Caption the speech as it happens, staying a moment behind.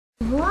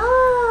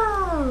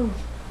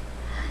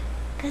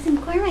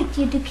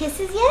Do you do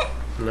kisses yet?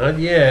 Not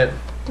yet.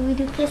 Do we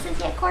do kisses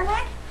yet,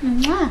 Cormac?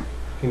 Mwah.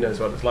 He knows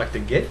what it's like to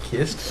get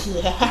kissed.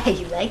 Yeah,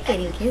 you like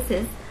getting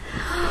kisses.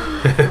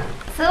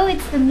 So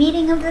it's the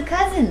meeting of the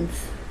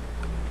cousins.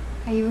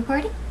 Are you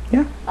recording?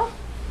 Yeah. Oh.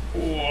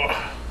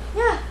 Yeah.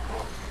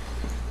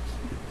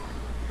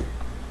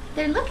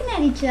 They're looking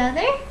at each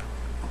other.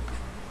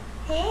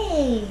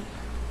 Hey.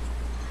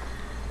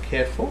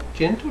 Careful,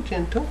 gentle,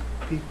 gentle.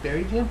 Be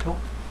very gentle.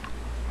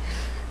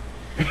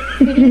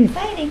 Pretty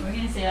exciting. We're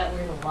gonna say that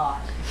word a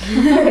lot.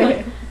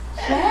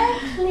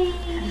 Gently.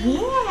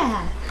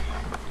 Yeah.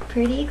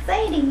 Pretty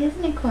exciting,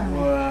 isn't it, Cormac?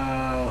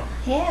 Wow.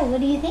 Yeah,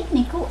 what do you think,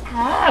 Nico?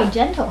 Ow,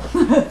 gentle.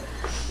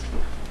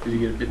 Did you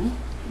get bitten?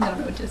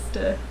 No, just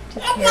Hair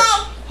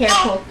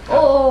pull.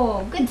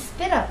 Oh, good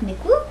spit up,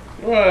 Nico.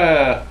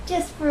 Wow.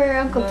 Just for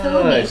Uncle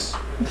Nice.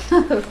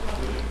 Toby.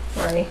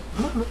 Sorry.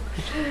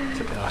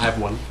 It's okay, I'll have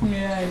one.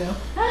 Yeah, I know.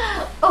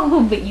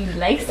 Oh, but you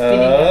like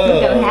spitting up.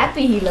 Look how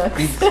happy he looks.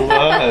 Big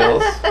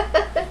smiles.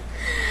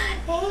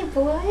 Hey,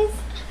 boys.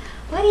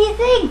 What do you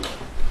think?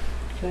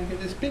 Can I get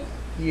this bit?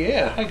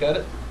 Yeah, I got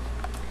it.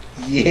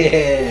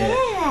 Yeah.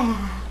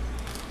 Yeah.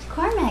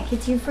 Cormac,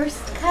 it's your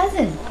first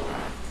cousin.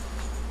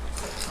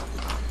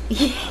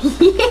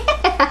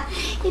 Yeah.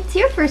 It's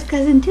your first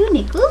cousin too,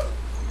 Nico.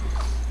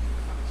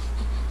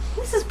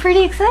 This is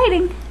pretty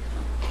exciting.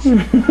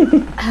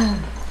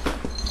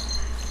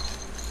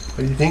 What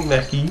do you think,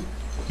 Mackie?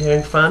 You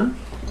having fun?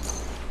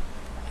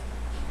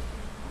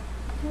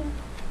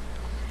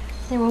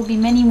 There will be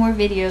many more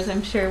videos,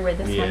 I'm sure, where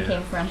this one Yeah.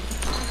 came from.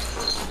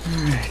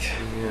 Alright.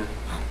 Yeah.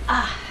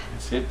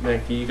 That's it,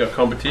 Mackie. You got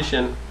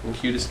competition. The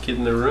cutest kid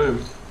in the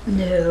room.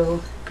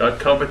 No. Got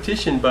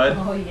competition, bud.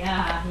 Oh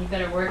yeah, you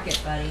better work it,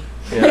 buddy.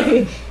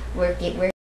 Yeah. Work it, work